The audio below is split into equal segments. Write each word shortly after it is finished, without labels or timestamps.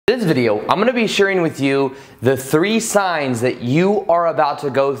This video, I'm going to be sharing with you the 3 signs that you are about to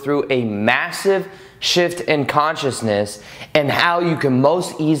go through a massive shift in consciousness and how you can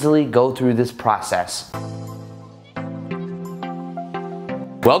most easily go through this process.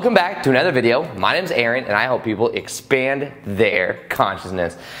 Welcome back to another video. My name is Aaron and I help people expand their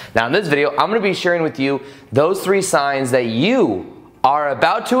consciousness. Now in this video, I'm going to be sharing with you those 3 signs that you are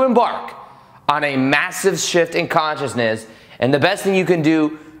about to embark on a massive shift in consciousness and the best thing you can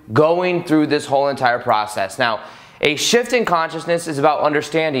do going through this whole entire process. Now, a shift in consciousness is about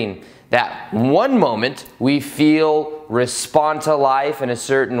understanding that one moment we feel respond to life in a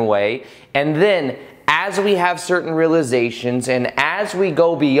certain way, and then as we have certain realizations and as we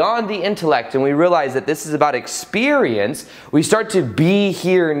go beyond the intellect and we realize that this is about experience, we start to be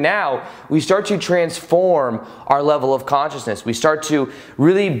here now, we start to transform our level of consciousness. We start to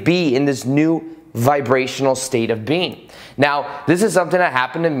really be in this new vibrational state of being. Now, this is something that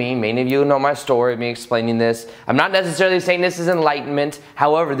happened to me. Many of you know my story, me explaining this. I'm not necessarily saying this is enlightenment.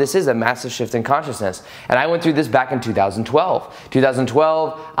 However, this is a massive shift in consciousness. And I went through this back in 2012.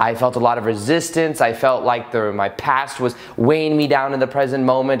 2012, I felt a lot of resistance. I felt like my past was weighing me down in the present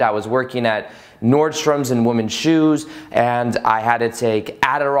moment. I was working at Nordstrom's in women's shoes, and I had to take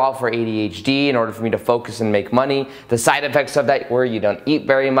Adderall for ADHD in order for me to focus and make money. The side effects of that were you don't eat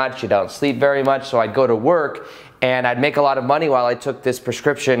very much, you don't sleep very much, so I'd go to work and I'd make a lot of money while I took this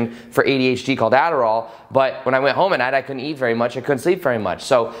prescription for ADHD called Adderall, but when I went home at night, I couldn't eat very much, I couldn't sleep very much.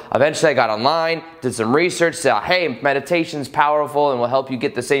 So eventually I got online, did some research, said, hey, meditation's powerful and will help you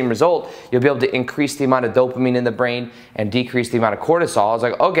get the same result. You'll be able to increase the amount of dopamine in the brain and decrease the amount of cortisol. I was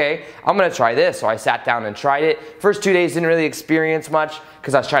like, okay, I'm gonna try this. So I sat down and tried it. First 2 days didn't really experience much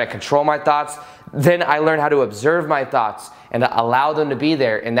because I was trying to control my thoughts. Then I learned how to observe my thoughts and to allow them to be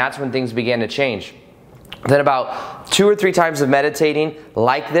there, and that's when things began to change. Then about 2 or 3 times of meditating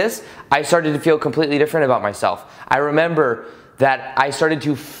like this, I started to feel completely different about myself. I remember that I started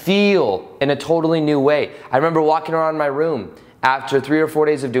to feel in a totally new way. I remember walking around my room after 3 or 4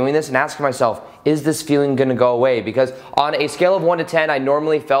 days of doing this and asking myself, is this feeling gonna go away? Because on a scale of 1 to 10, I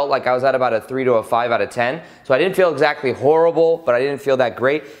normally felt like I was at about a 3 to a 5 out of 10. So I didn't feel exactly horrible, but I didn't feel that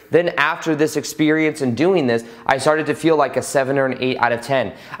great. Then after this experience and doing this, I started to feel like a 7 or an 8 out of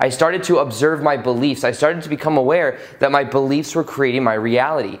 10. I started to observe my beliefs. I started to become aware that my beliefs were creating my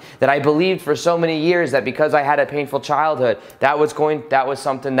reality. That I believed for so many years that because I had a painful childhood, that was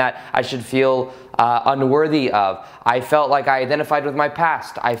something that I should feel unworthy of. I felt like I identified with my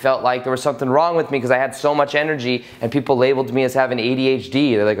past. I felt like there was something wrong with me because I had so much energy and people labeled me as having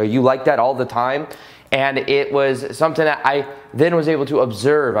ADHD. They're like, are you like that all the time? And it was something that I then was able to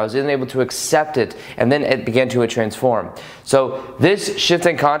observe. I was then able to accept it, and then it began to transform. So this shift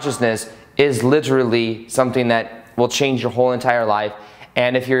in consciousness is literally something that will change your whole entire life.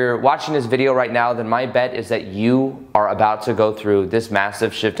 And if you're watching this video right now, then my bet is that you are about to go through this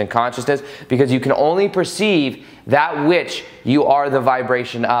massive shift in consciousness because you can only perceive that which you are the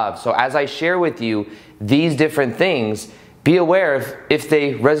vibration of. So as I share with you these different things, be aware if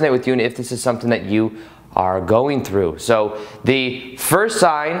they resonate with you and if this is something that you are going through. So the first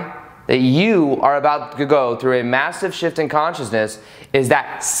sign that you are about to go through a massive shift in consciousness is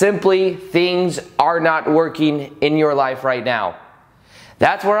that simply things are not working in your life right now.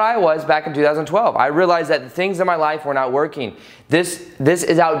 That's where I was back in 2012. I realized that the things in my life were not working. This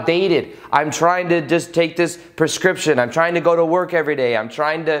is outdated. I'm trying to just take this prescription. I'm trying to go to work every day. I'm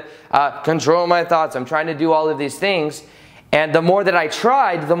trying to control my thoughts. I'm trying to do all of these things. And the more that I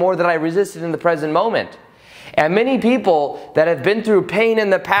tried, the more that I resisted in the present moment. And many people that have been through pain in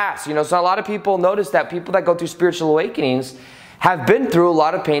the past, so a lot of people notice that people that go through spiritual awakenings have been through a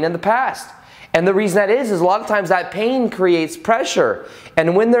lot of pain in the past. And the reason that is a lot of times that pain creates pressure.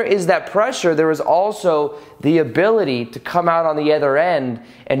 And when there is that pressure, there is also the ability to come out on the other end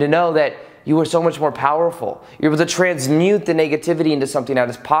and to know that you are so much more powerful. You're able to transmute the negativity into something that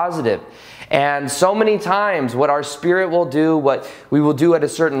is positive. And so many times what our spirit will do, what we will do at a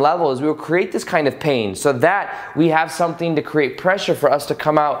certain level is we will create this kind of pain so that we have something to create pressure for us to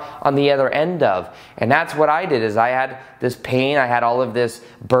come out on the other end of. And that's what I did is I had this pain, I had all of this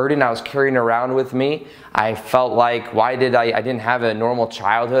burden I was carrying around with me. I felt like I didn't have a normal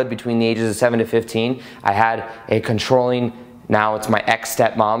childhood between the ages of 7 to 15. I had a controlling, now it's my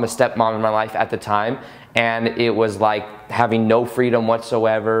ex-stepmom, a stepmom in my life at the time. And it was like having no freedom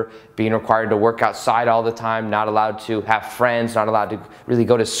whatsoever, being required to work outside all the time, not allowed to have friends, not allowed to really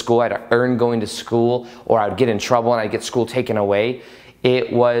go to school. I had to earn going to school, or I would get in trouble and I'd get school taken away.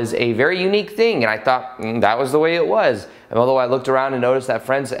 it was a very unique thing, and I thought that was the way it was. And although I looked around and noticed that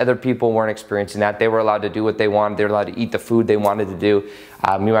other people weren't experiencing that, they were allowed to do what they wanted, they were allowed to eat the food they wanted to do. Me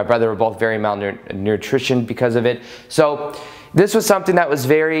and my brother were both very malnutrition because of it. So this was something that was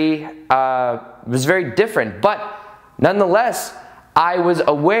very different, but nonetheless, I was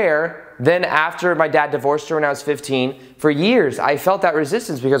aware. Then after my dad divorced her when I was 15, for years I felt that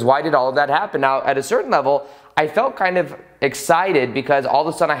resistance because why did all of that happen? Now at a certain level, I felt kind of excited because all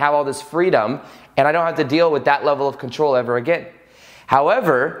of a sudden I have all this freedom and I don't have to deal with that level of control ever again.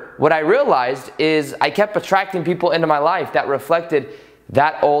 However, what I realized is I kept attracting people into my life that reflected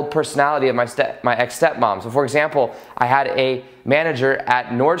that old personality of my ex-stepmom. So for example, I had a manager at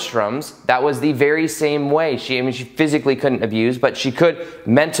Nordstrom's that was the very same way. She physically couldn't abuse, but she could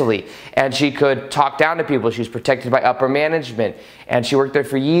mentally, and she could talk down to people. She was protected by upper management, and she worked there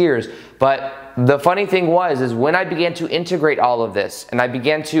for years. But the funny thing is when I began to integrate all of this, and I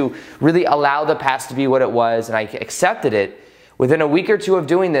began to really allow the past to be what it was, and I accepted it, within a week or two of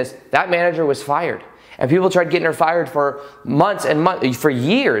doing this, that manager was fired. And people tried getting her fired for months and months, for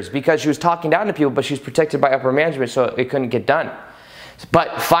years, because she was talking down to people, but she was protected by upper management, so it couldn't get done.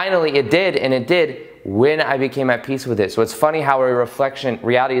 But finally it did, and it did when I became at peace with it. So it's funny how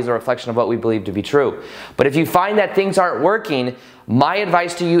reality is a reflection of what we believe to be true. But if you find that things aren't working, my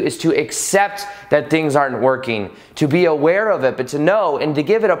advice to you is to accept that things aren't working, to be aware of it, but to know and to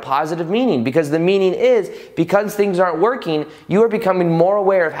give it a positive meaning, because the meaning is because things aren't working, you are becoming more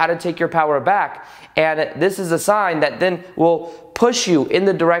aware of how to take your power back. And this is a sign that then will push you in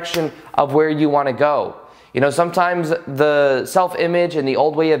the direction of where you want to go. You know, sometimes the self-image and the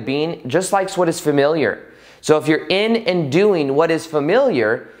old way of being just likes what is familiar. So if you're in and doing what is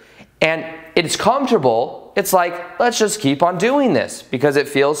familiar and it's comfortable, it's like, let's just keep on doing this because it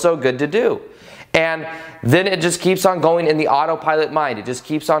feels so good to do. And then it just keeps on going in the autopilot mind. It just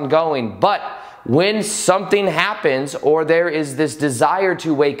keeps on going. But when something happens or there is this desire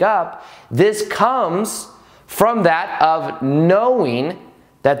to wake up, this comes from that of knowing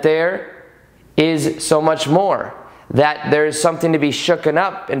that there is so much more, that there is something to be shooken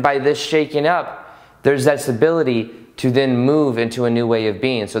up, and by this shaking up, there's that ability to then move into a new way of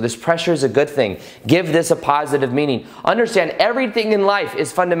being. So this pressure is a good thing. Give this a positive meaning. Understand everything in life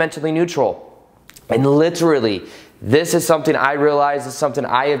is fundamentally neutral. And literally, this is something I realize, is something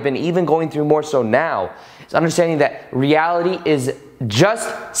I have been even going through more so now. It's understanding that reality is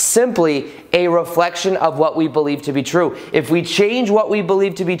just simply a reflection of what we believe to be true. If we change what we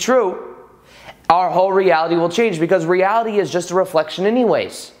believe to be true, our whole reality will change, because reality is just a reflection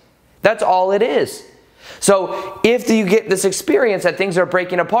anyways. That's all it is. So if you get this experience that things are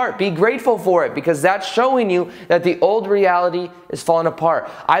breaking apart, be grateful for it, because that's showing you that the old reality is falling apart.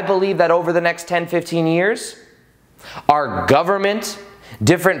 I believe that over the next 10, 15 years, our government,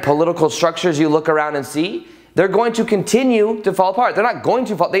 different political structures you look around and see, they're going to continue to fall apart. They're not going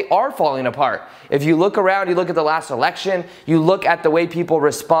to fall, they are falling apart. If you look around, you look at the last election, you look at the way people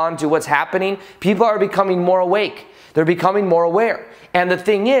respond to what's happening, people are becoming more awake. They're becoming more aware. And the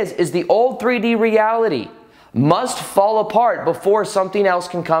thing is the old 3D reality must fall apart before something else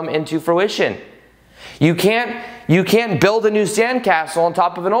can come into fruition. You can't build a new sandcastle on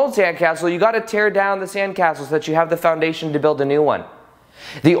top of an old sandcastle. You got to tear down the sandcastle so that you have the foundation to build a new one.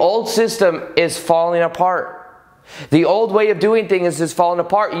 The old system is falling apart. The old way of doing things is falling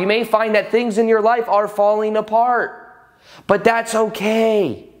apart. You may find that things in your life are falling apart, but that's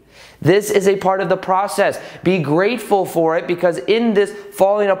okay. This is a part of the process. Be grateful for it, because in this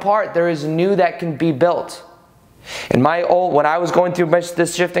falling apart, there is new that can be built. When I was going through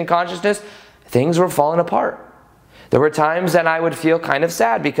this shift in consciousness, things were falling apart. There were times that I would feel kind of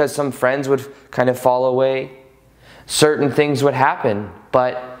sad because some friends would kind of fall away. Certain things would happen,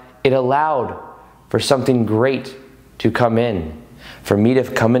 but it allowed for something great to come in, for me to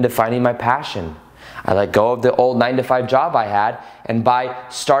come into finding my passion. I let go of the old 9-to-5 job I had, and by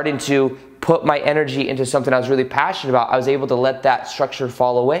starting to put my energy into something I was really passionate about, I was able to let that structure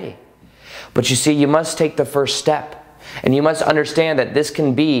fall away. But you see, you must take the first step, and you must understand that this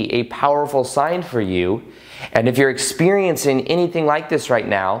can be a powerful sign for you. And if you're experiencing anything like this right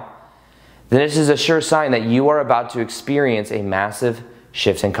now, then this is a sure sign that you are about to experience a massive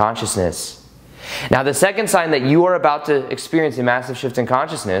shift in consciousness. Now, the second sign that you are about to experience a massive shift in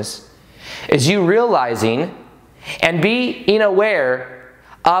consciousness is you realizing and being aware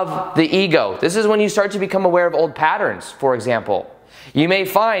of the ego. This is when you start to become aware of old patterns, for example. You may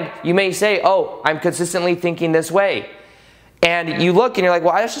say, oh, I'm consistently thinking this way. And you look and you're like,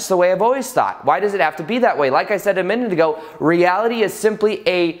 well, that's just the way I've always thought. Why does it have to be that way? Like I said a minute ago, reality is simply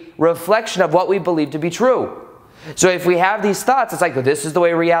a reflection of what we believe to be true. So if we have these thoughts, it's like, well, this is the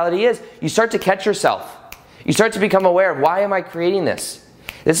way reality is. You start to catch yourself. You start to become aware of, why am I creating this?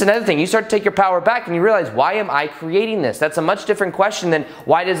 This is another thing. You start to take your power back and you realize, why am I creating this? That's a much different question than,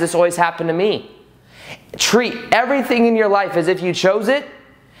 why does this always happen to me? Treat everything in your life as if you chose it,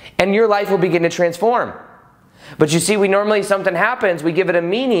 and your life will begin to transform. But you see, something happens, we give it a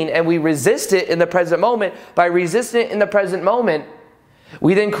meaning, and we resist it in the present moment. By resisting it in the present moment,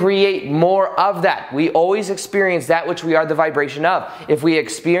 we then create more of that. We always experience that which we are the vibration of. If we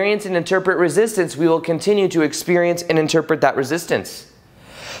experience and interpret resistance, we will continue to experience and interpret that resistance.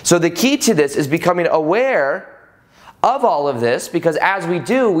 So the key to this is becoming aware of all of this, because as we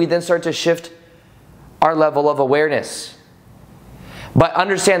do, we then start to shift our level of awareness. But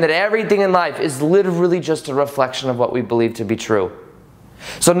understand that everything in life is literally just a reflection of what we believe to be true.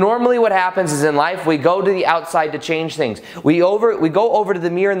 So normally what happens is, in life, we go to the outside to change things. We go over to the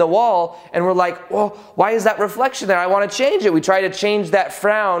mirror in the wall and we're like, well, why is that reflection there? I want to change it. We try to change that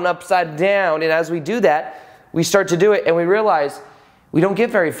frown upside down, and as we do that, we start to do it and we realize we don't get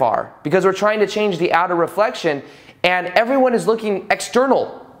very far, because we're trying to change the outer reflection and everyone is looking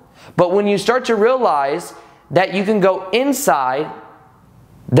external. But when you start to realize that you can go inside,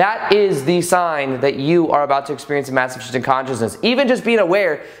 that is the sign that you are about to experience a massive shift in consciousness. Even just being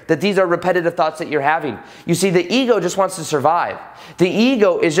aware that these are repetitive thoughts that you're having. You see, the ego just wants to survive. The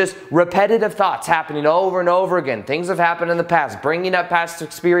ego is just repetitive thoughts happening over and over again. Things have happened in the past, bringing up past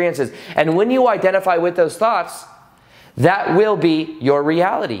experiences. And when you identify with those thoughts, that will be your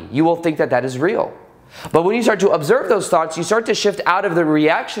reality. You will think that that is real. But when you start to observe those thoughts, you start to shift out of the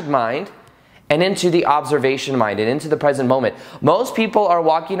reaction mind and into the observation mind, and into the present moment. Most people are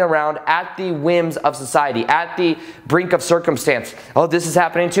walking around at the whims of society, at the brink of circumstance. Oh, this is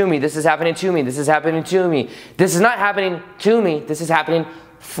happening to me, this is happening to me, this is happening to me. This is not happening to me, this is happening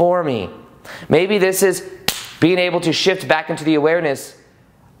for me. Maybe this is being able to shift back into the awareness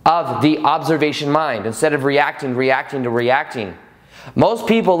of the observation mind, instead of reacting to reacting. Most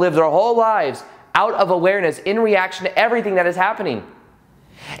people live their whole lives out of awareness, in reaction to everything that is happening.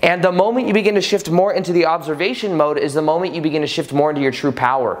 And the moment you begin to shift more into the observation mode is the moment you begin to shift more into your true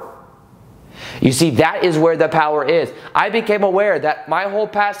power. You see, that is where the power is. I became aware that my whole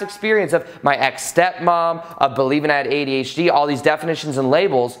past experience of my ex-stepmom, of believing I had ADHD, all these definitions and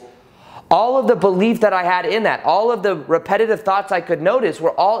labels, all of the belief that I had in that, all of the repetitive thoughts I could notice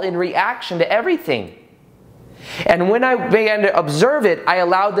were all in reaction to everything. And when I began to observe it, I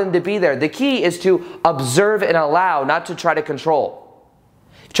allowed them to be there. The key is to observe and allow, not to try to control.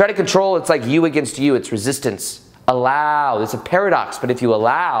 Try to control, it's like you against you, it's resistance. Allow, it's a paradox, but if you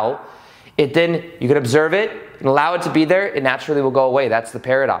allow it, then you can observe it and allow it to be there, it naturally will go away. That's the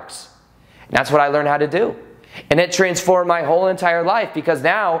paradox. And that's what I learned how to do. And it transformed my whole entire life, because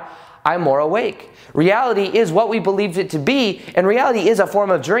now I'm more awake. Reality is what we believed it to be, and reality is a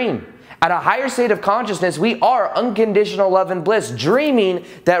form of dream. At a higher state of consciousness, we are unconditional love and bliss, dreaming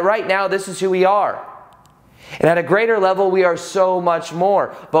that right now this is who we are. And at a greater level, we are so much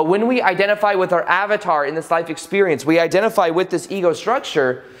more. But when we identify with our avatar in this life experience, we identify with this ego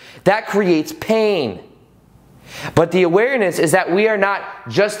structure, that creates pain. But the awareness is that we are not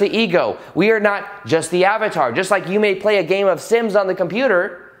just the ego. We are not just the avatar. Just like you may play a game of Sims on the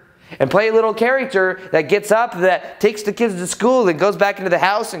computer and play a little character that gets up, that takes the kids to school and goes back into the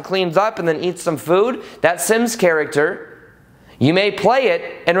house and cleans up and then eats some food. That Sims character, you may play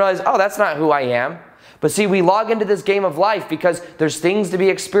it and realize, oh, that's not who I am. But see, we log into this game of life because there's things to be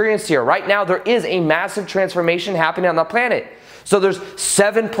experienced here. Right now, there is a massive transformation happening on the planet. So there's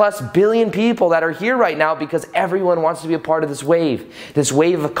 7+ billion people that are here right now because everyone wants to be a part of this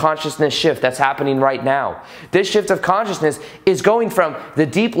wave of consciousness shift that's happening right now. This shift of consciousness is going from the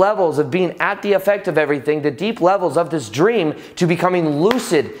deep levels of being at the effect of everything, the deep levels of this dream, to becoming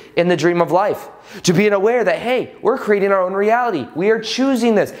lucid in the dream of life. To being aware that, hey, we're creating our own reality. We are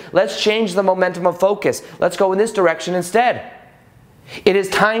choosing this. Let's change the momentum of focus. Let's go in this direction instead. It is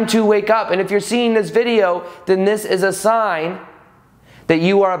time to wake up. And if you're seeing this video, then this is a sign that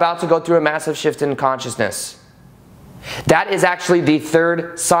you are about to go through a massive shift in consciousness. That is actually the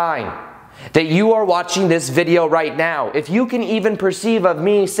third sign, that you are watching this video right now. If you can even perceive of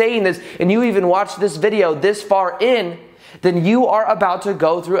me saying this, and you even watch this video this far in, then you are about to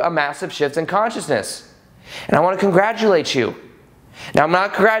go through a massive shift in consciousness. And I want to congratulate you. Now, I'm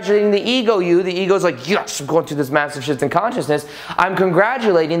not congratulating the ego you. The ego's like, yes, I'm going through this massive shift in consciousness. I'm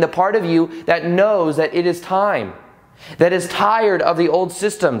congratulating the part of you that knows that it is time. That is tired of the old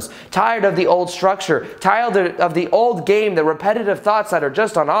systems, tired of the old structure, tired of the old game, the repetitive thoughts that are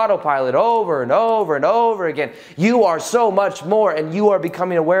just on autopilot over and over and over again. You are so much more, and you are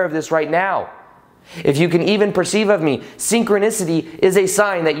becoming aware of this right now. If you can even perceive of me, synchronicity is a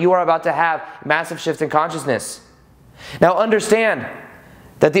sign that you are about to have a massive shift in consciousness. Now understand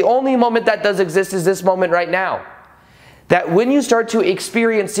that the only moment that does exist is this moment right now. That when you start to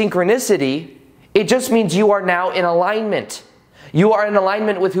experience synchronicity, it just means you are now in alignment. You are in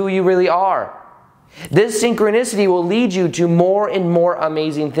alignment with who you really are. This synchronicity will lead you to more and more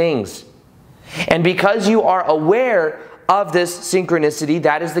amazing things. And because you are aware of this synchronicity,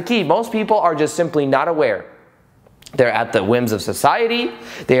 that is the key. Most people are just simply not aware. They're at the whims of society.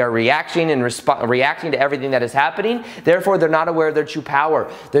 They are reacting to everything that is happening. Therefore, they're not aware of their true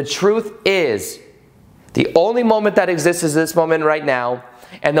power. The truth is, the only moment that exists is this moment right now.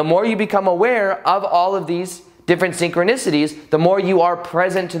 And the more you become aware of all of these different synchronicities, the more you are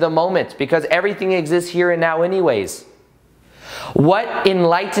present to the moment, because everything exists here and now anyways. What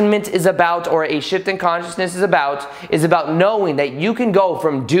enlightenment is about, or a shift in consciousness is about knowing that you can go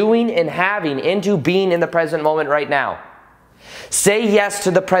from doing and having into being in the present moment right now. Say yes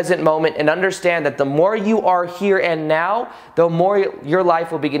to the present moment and understand that the more you are here and now, the more your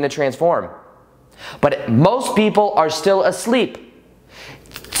life will begin to transform. But most people are still asleep.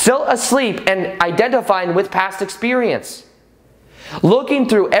 Still asleep and identifying with past experience. Looking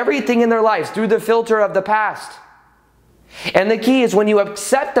through everything in their lives through the filter of the past. And the key is when you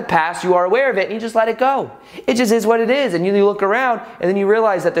accept the past, you are aware of it and you just let it go. It just is what it is. And you look around and then you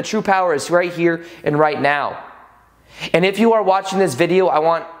realize that the true power is right here and right now. And if you are watching this video, I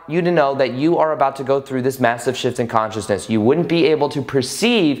want you to know that you are about to go through this massive shift in consciousness. You wouldn't be able to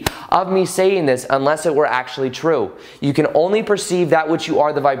perceive of me saying this unless it were actually true. You can only perceive that which you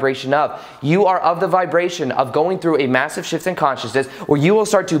are the vibration of. You are of the vibration of going through a massive shift in consciousness where you will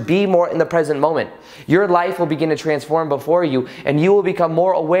start to be more in the present moment. Your life will begin to transform before you, and you will become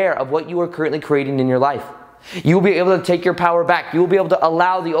more aware of what you are currently creating in your life. You will be able to take your power back. You will be able to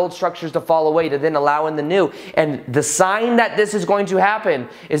allow the old structures to fall away, to then allow in the new. And the sign that this is going to happen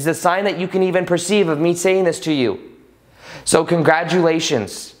is the sign that you can even perceive of me saying this to you. So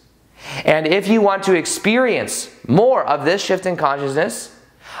congratulations. And if you want to experience more of this shift in consciousness,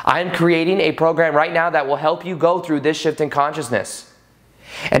 I'm creating a program right now that will help you go through this shift in consciousness.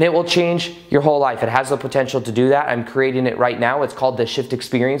 And it will change your whole life. It has the potential to do that. I'm creating it right now. It's called the Shift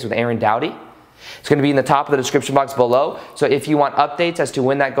Experience with Doughty. It's going to be in the top of the description box below. So if you want updates as to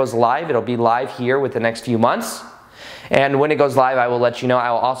when that goes live, it'll be live here with the next few months. And when it goes live, I will let you know.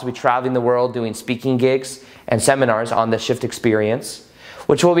 I will also be traveling the world doing speaking gigs and seminars on the Shift Experience,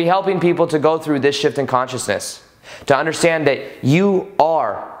 which will be helping people to go through this shift in consciousness, to understand that you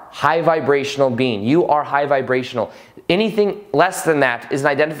are high vibrational being. You are high vibrational. Anything less than that is an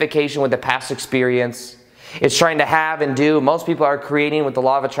identification with the past experience. It's trying to have and do. Most people are creating with the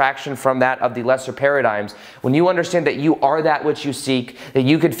law of attraction from that of the lesser paradigms. When you understand that you are that which you seek, that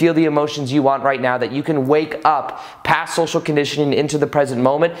you can feel the emotions you want right now, that you can wake up past social conditioning into the present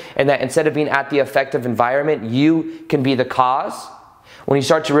moment, and that instead of being at the effective environment, you can be the cause. When you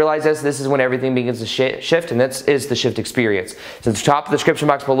start to realize this is when everything begins to shift, and this is the Shift Experience. So at the top of the description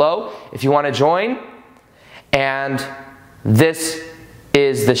box below, if you want to join, and this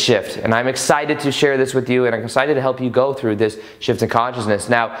is the shift. And I'm excited to share this with you, and I'm excited to help you go through this shift in consciousness.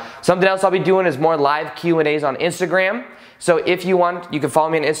 Now, something else I'll be doing is more live Q&As on Instagram. So if you want, you can follow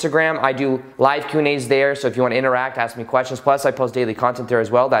me on Instagram. I do live Q&As there, so if you want to interact, ask me questions. Plus, I post daily content there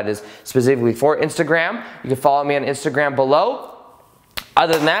as well that is specifically for Instagram. You can follow me on Instagram below.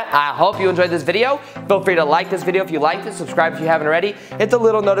 Other than that, I hope you enjoyed this video. Feel free to like this video if you liked it, subscribe if you haven't already, hit the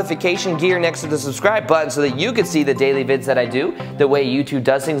little notification gear next to the subscribe button so that you can see the daily vids that I do. The way YouTube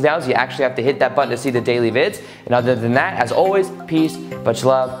does things now is you actually have to hit that button to see the daily vids. And other than that, as always, peace, much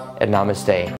love, and namaste.